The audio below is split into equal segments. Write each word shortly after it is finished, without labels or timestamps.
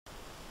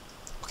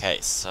Okay,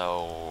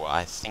 so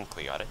I think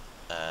we got it,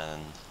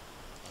 and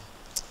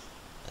yeah.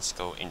 Let's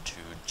go into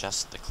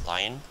just the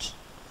client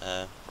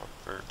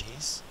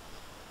properties,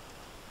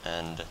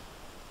 and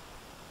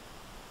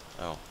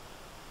oh,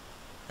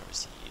 here we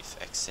see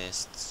if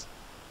exists.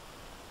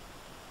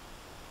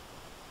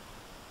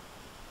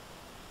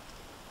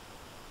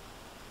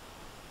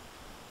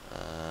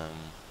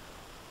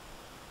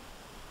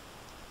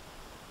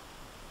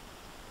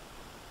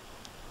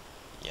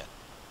 Yeah,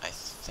 I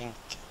think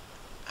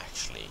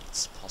actually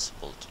it's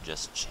possible to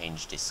just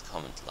change this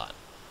command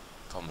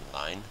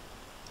line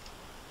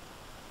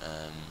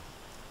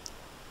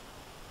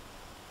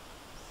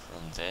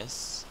from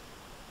this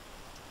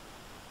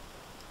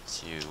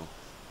to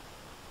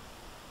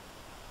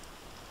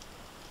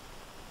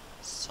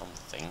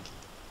something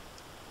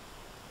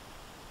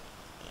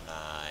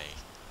like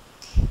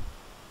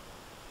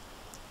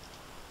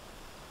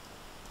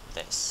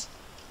this.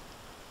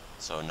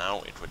 So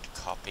now it would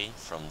copy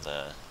from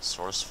the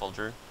source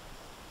folder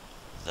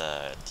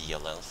the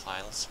DLL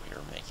files we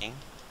are making,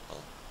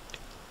 well, the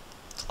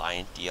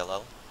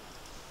Client.dll.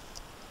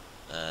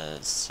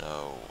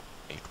 So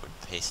it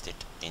would paste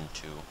it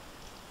into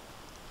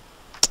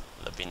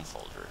the bin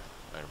folder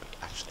where we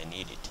actually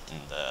need it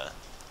in the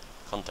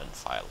content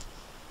file.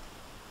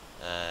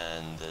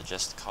 And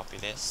just copy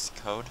this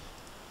code.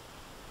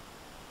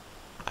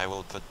 I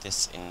will put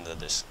this in the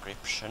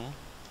description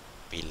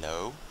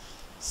below.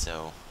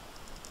 So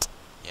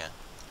yeah,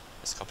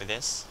 let's copy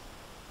this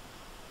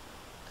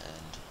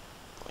and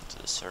go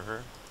into the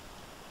server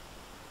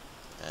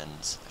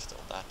and select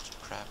all that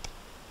crap.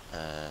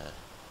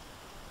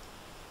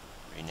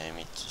 Rename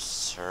it to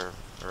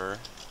server.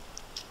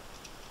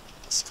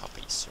 Let's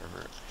copy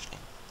server actually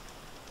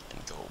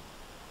and go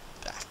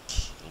back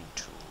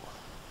into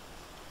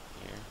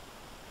here.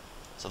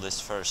 So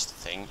this first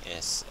thing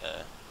is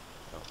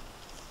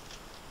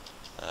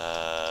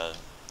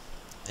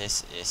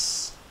this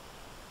is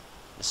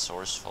the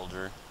source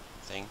folder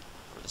thing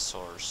for the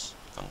source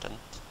content,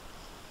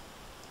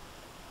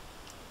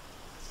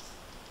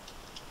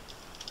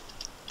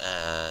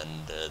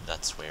 and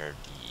that's where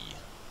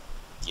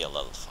the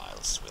DLL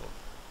files will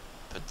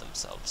put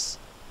themselves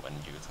when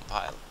you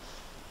compile.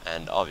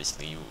 And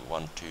obviously you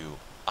want to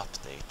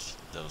update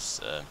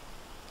those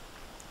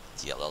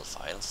DLL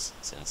files,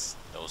 since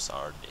those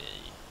are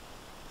the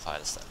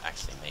files that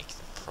actually make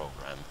the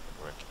program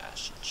work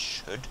as it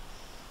should.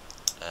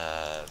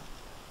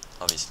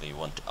 Obviously you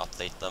want to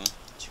update them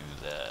to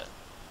the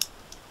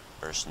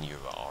version you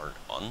are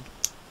on,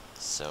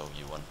 so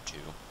you want to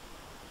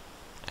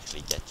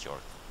actually get your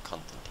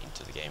content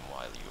into the game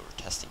while you're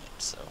testing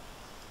it. So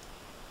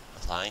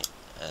apply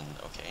and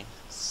okay,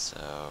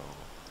 so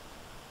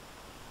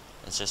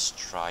let's just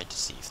try to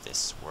see if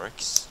this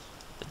works,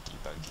 the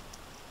debug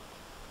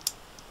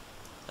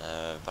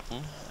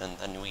button, and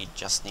then we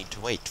just need to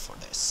wait for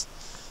this.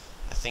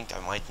 I think I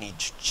might need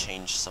to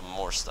change some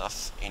more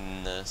stuff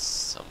in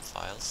some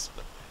files,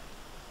 but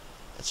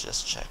let's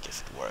just check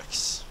if it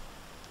works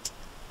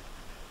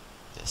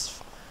this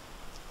far.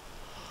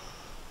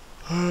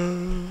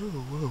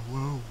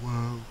 Whoa.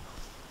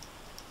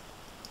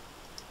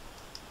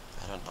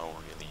 I don't know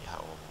really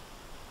how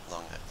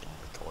long I've been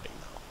recording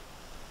now.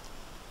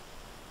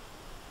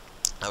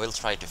 I will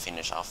try to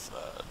finish off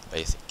the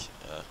basic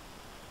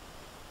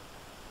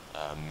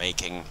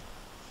making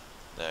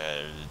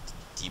the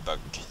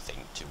debugged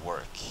thing to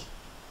work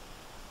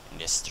in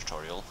this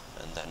tutorial,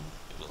 and then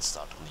we will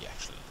start on the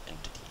actual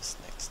entities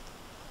next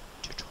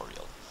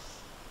tutorial.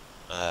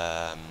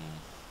 Yeah.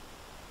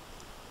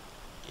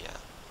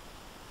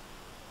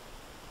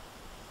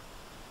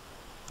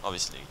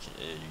 Obviously,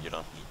 you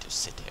don't need to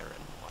sit here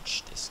and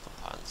watch this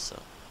compile,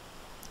 so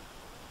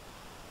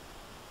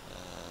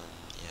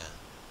yeah.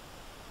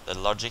 The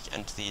logic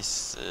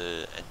entities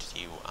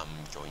entity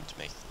I'm going to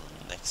make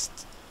the next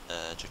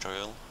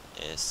tutorial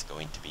is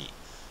going to be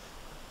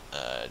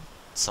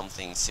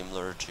something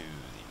similar to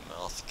the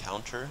math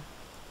counter,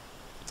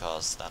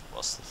 because that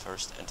was the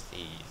first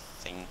entity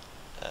thing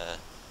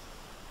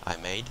I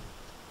made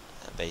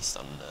based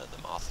on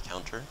the math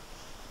counter.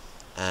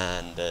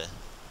 And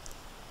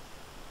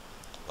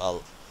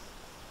well,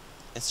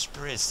 it's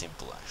pretty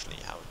simple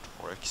actually how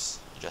it works.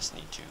 You just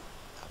need to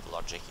have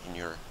logic in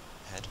your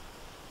head.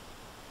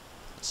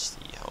 Let's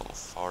see how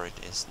far it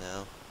is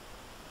now.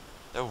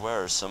 There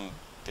were some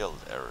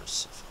build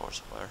errors, of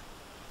course were.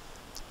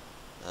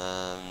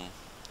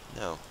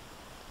 No.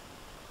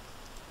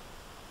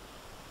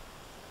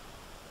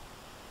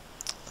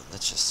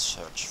 Let's just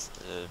search,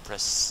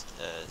 press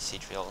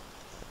Ctrl,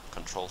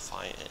 Control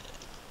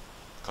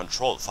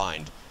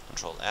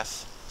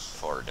F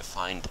for the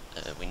find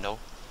window,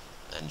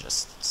 and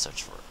just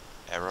search for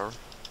error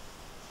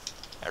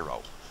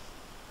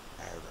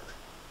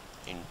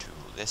into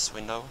this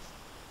window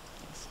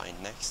and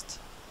find next.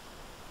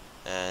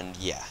 And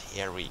yeah,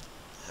 here we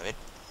have it,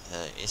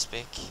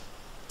 isBig,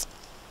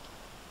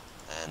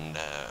 and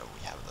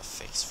we have the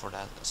fix for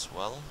that as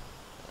well,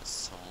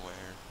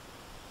 somewhere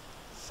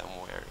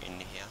in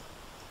here.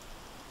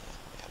 Yeah,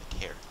 we have it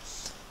here.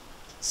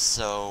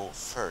 So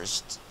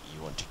first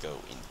you want to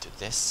go into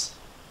this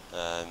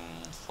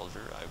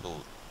folder. I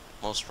will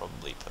most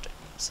probably put in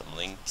some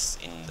links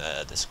in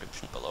the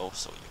description below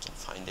so you can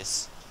find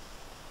this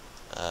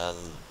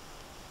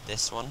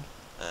one,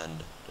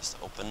 and just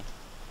open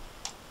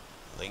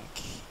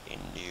link in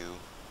new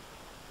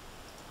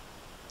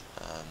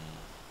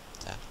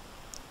tab.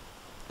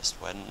 Just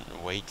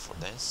wait for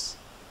this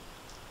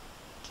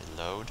to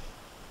load.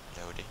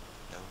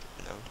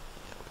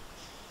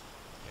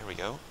 Here we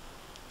go.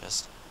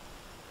 Just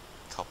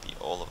copy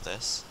all of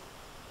this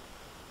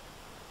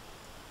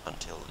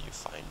until you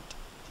find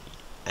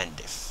the end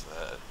if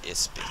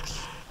is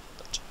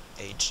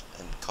big.h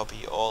and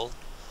copy all,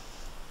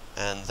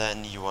 and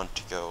then you want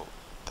to go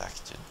back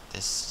to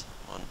this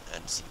one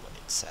and see what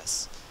it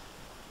says.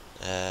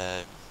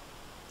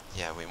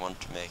 Yeah, we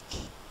want to make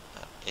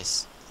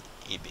is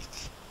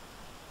ebic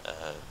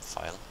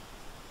file,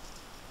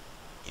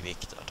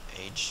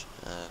 ebic.h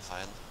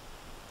file.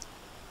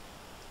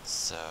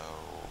 So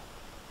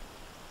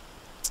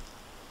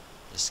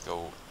just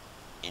go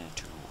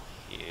into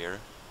here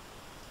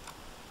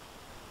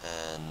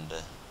and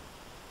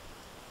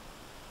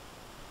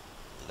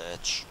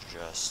let's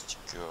just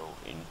go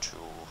into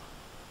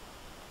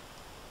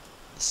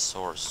the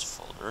source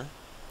folder.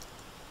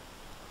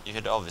 You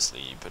could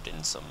obviously put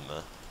in some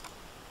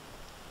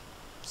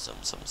sort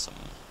of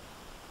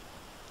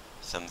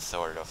some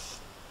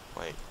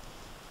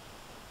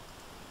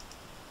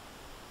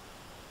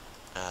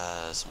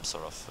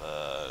sort of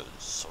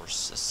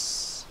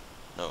sources,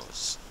 no,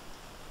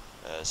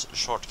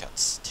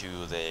 shortcuts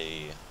to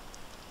the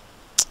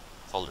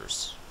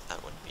folders.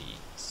 That would be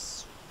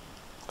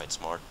quite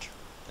smart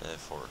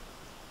for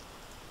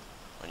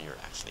when you're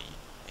actually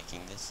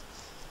making this.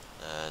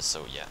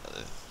 So yeah,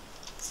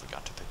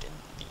 forgot to put in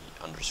the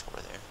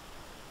underscore there,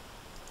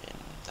 in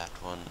that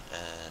one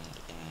and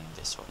in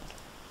this one,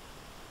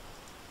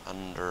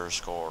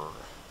 underscore.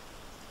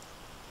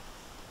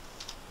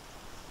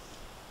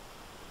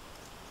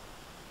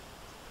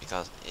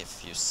 Because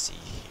if you see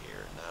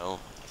here now,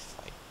 if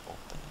I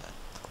open that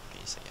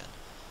properties again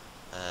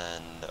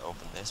and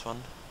open this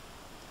one,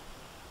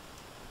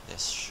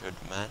 this should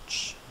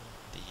match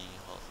the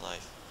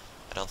Half-Life.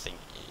 I don't think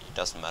it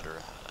doesn't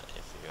matter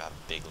if you have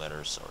big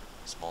letters or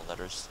small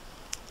letters,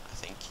 I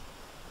think.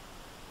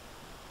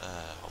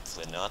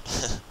 Hopefully not.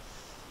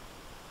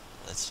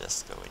 Let's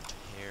just go into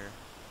here.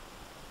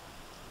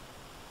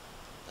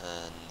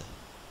 And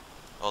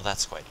oh,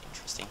 that's quite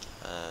interesting.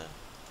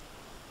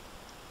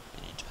 We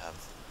need to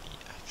have the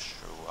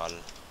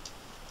actual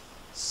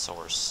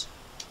source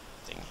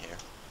thing here.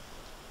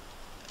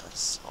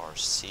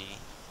 src,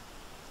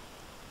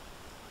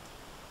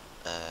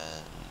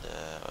 and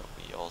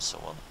we also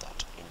want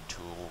that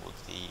into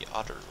the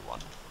other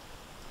one.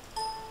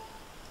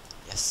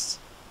 Yes.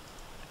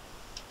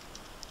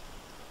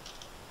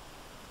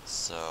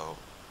 So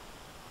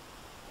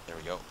there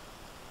we go.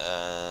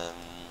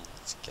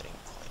 It's getting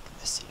quite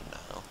messy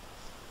now,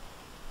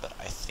 but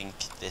I think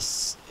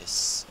this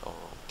is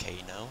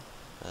okay now.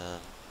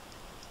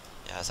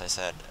 Yeah, as I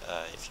said,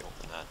 if you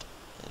open that,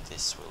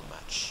 this will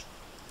match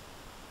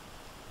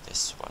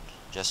this one.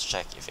 Just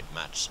check if it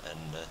matches,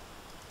 and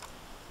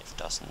if it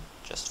doesn't,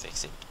 just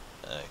fix it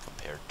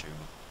compared to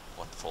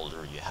what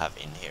folder you have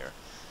in here.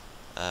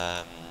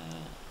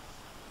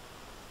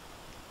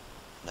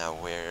 Now,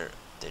 where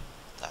did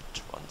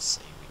that one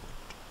say we would?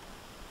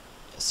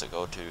 Yeah, so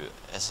go to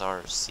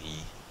src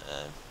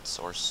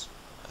source,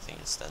 I think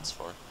it stands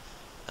for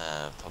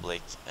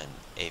public, and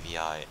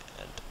AVI,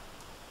 and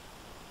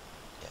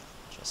yeah,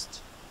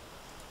 just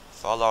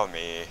follow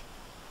me.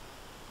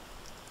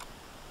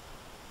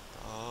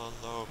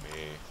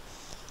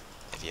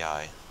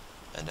 AVI,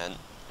 and then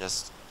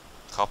just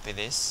copy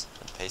this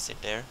and paste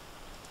it there,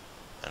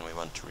 and we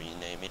want to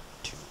rename it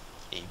to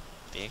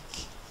ebic.h,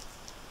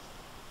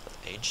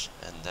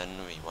 and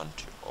then we want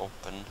to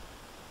open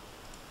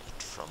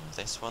it from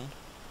this one,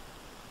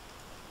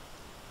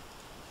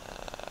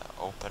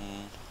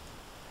 open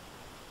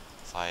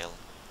file,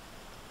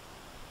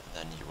 and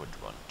then you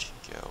would want to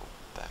go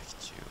back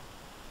to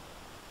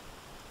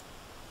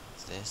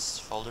this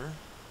folder,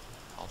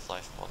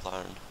 Half-Life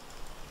Modern,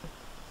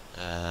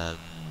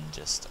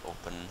 just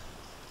open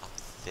up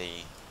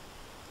the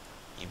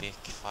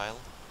ebic file,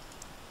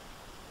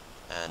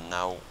 and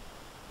now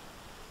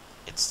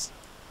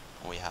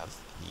we have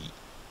the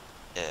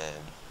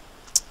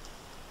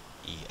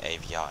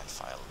EAVI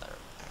file there,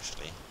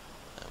 actually.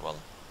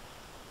 Well,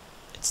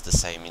 it's the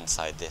same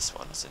inside this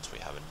one, since we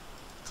haven't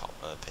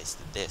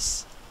pasted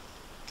this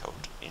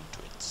code into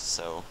it.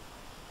 So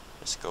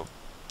just go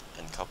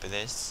and copy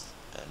this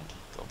and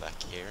go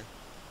back here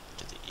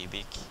to the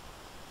ebic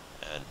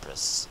and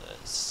press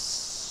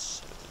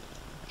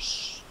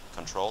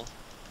Control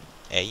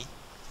A,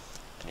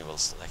 and you will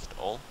select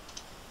all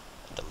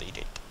and delete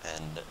it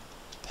and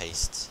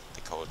paste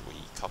the code we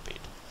copied.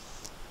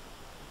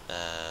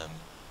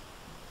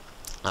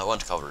 I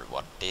won't cover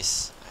what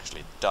this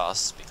actually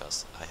does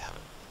because I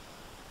haven't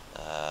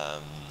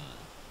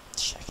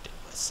checked it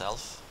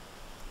myself.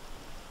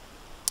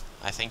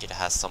 I think it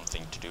has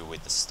something to do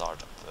with the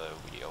start of the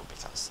video,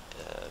 because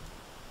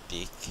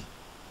big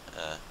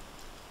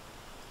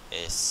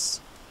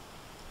is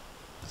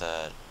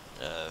the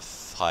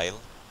file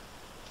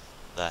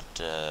that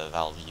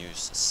Valve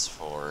uses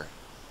for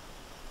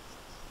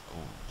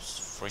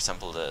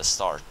example, the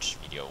start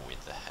video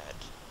with the head.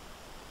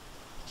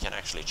 You can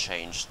actually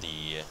change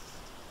the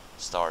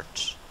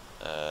start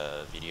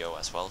video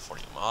as well for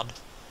your mod,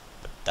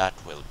 but that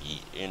will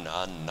be in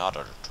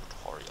another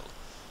tutorial.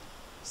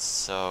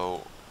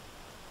 So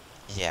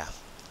yeah,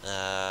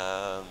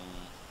 that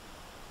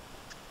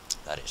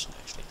isn't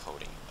actually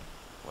coding, but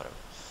whatever.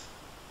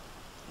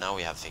 Now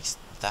we have fixed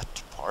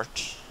that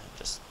part.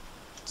 Just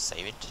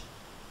save it.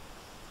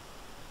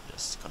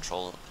 Just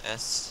Control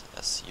S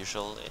as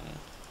usual in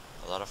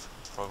a lot of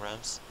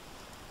programs.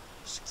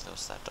 Just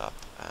close that up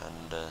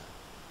and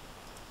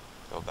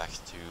go back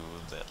to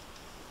the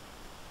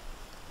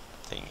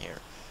thing here.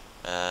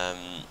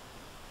 Then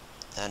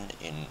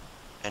in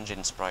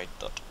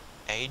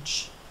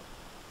enginesprite.age,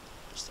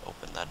 just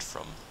open that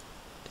from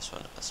this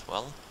one as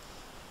well.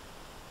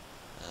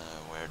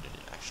 Where did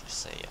it actually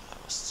say I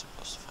was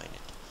supposed to find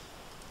it?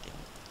 In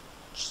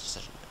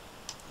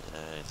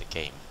the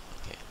game.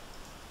 Okay.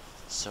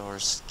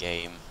 Source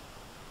game.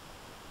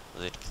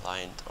 Was it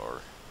client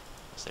or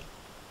was it?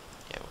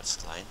 Yeah, it was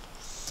client.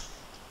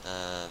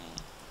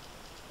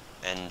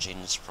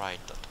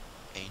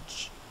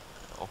 Enginesprite.h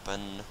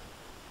open,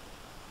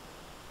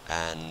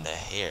 and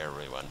here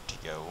we want to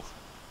go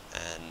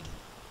and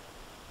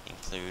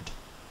include.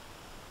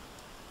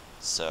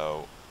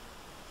 So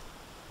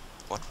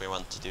what we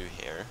want to do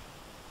here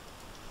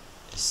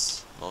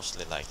is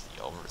mostly like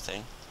the over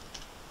thing.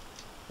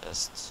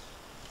 Just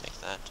make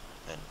that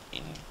and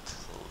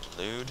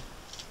include,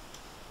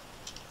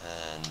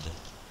 and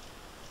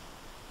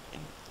in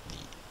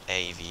the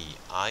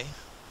AVI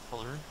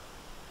folder,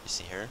 you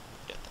see here,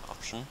 you get the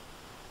option,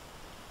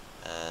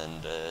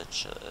 and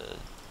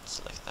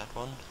select that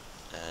one,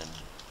 and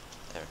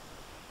there.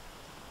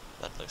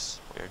 That looks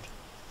weird.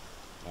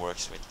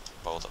 Works with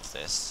both of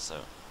this,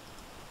 so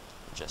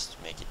just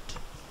make it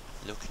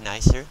look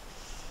nicer.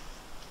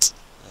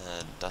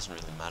 Doesn't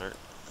really matter.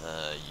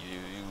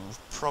 You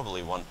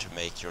probably want to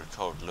make your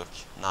code look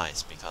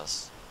nice,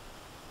 because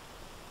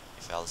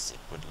if else it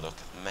would look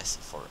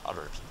messy for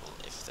other people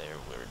if they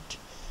were to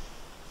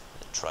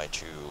try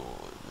to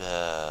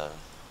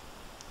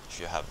if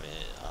you have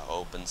an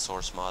open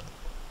source mod,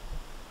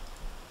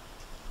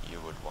 you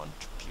would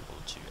want people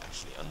to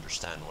actually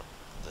understand what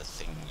the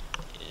thing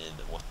is,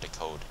 what the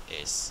code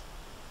is.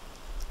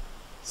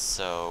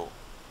 So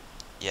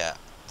yeah,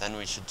 then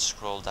we should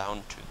scroll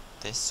down to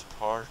this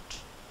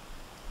part.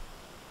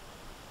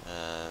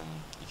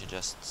 You could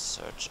just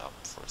search up,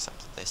 for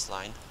example, this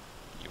line,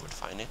 you would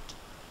find it.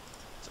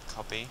 So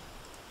copy,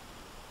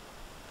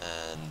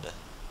 and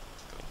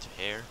go into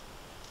here,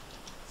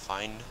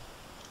 find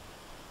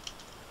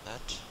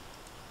that,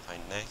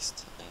 find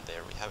next, and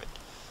there we have it.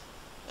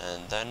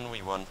 And then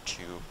we want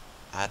to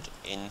add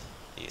in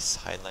these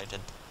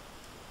highlighted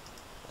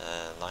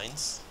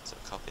lines, so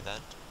copy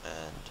that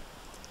and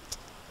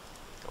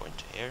go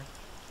into here.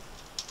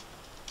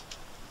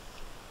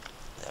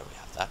 There we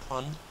have that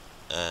one,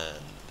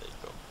 and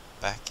go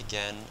back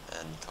again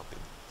and copy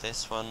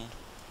this one,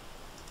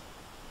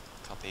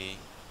 copy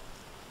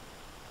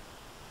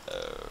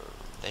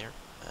there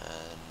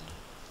and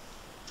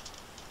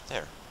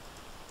there.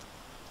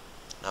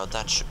 Now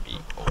that should be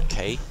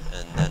okay,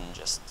 and then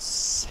just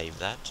save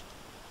that,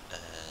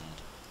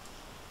 and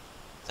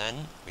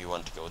then we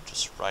want to go to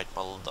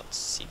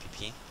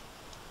sprite_model.cpp.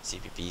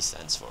 CPP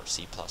stands for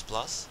C++,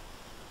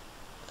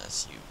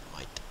 as you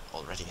might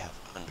already have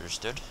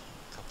understood.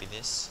 Copy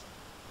this.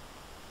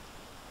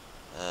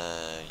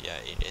 Yeah,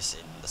 it is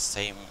in the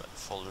same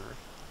folder,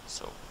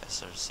 so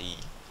src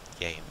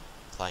game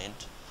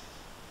client.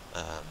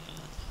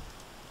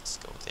 Let's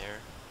go there.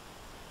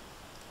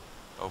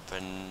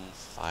 Open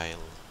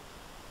file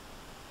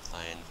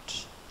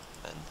client,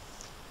 then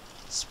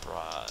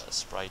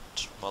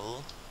sprite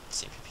model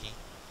cpp,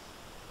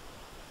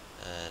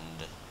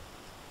 and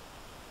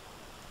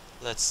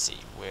let's see,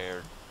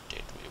 where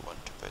did we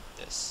want to put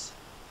this?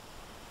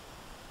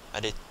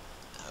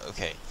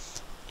 Okay,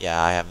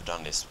 yeah, I have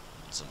done this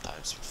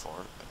sometimes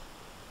before, but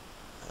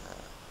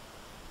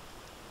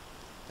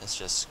let's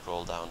just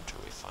scroll down till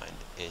we find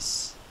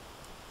is,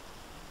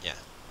 yeah,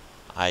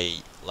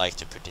 I like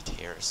to put it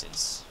here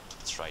since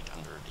it's right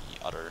under the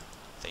other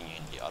thing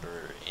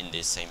in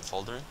this same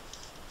folder.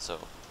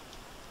 So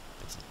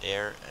put it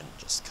there and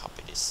just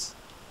copy this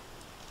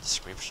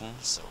description,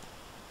 so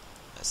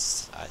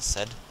as I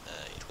said,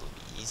 it will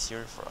be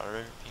easier for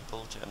other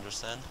people to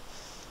understand.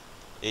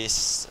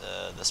 Is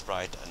the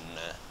sprite and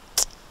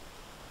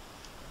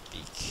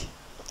beak,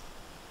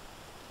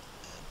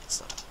 and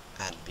it's not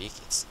an beak,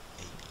 it's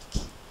a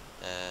beak.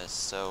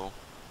 So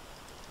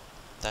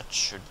that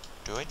should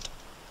do it,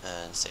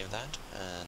 and save that, and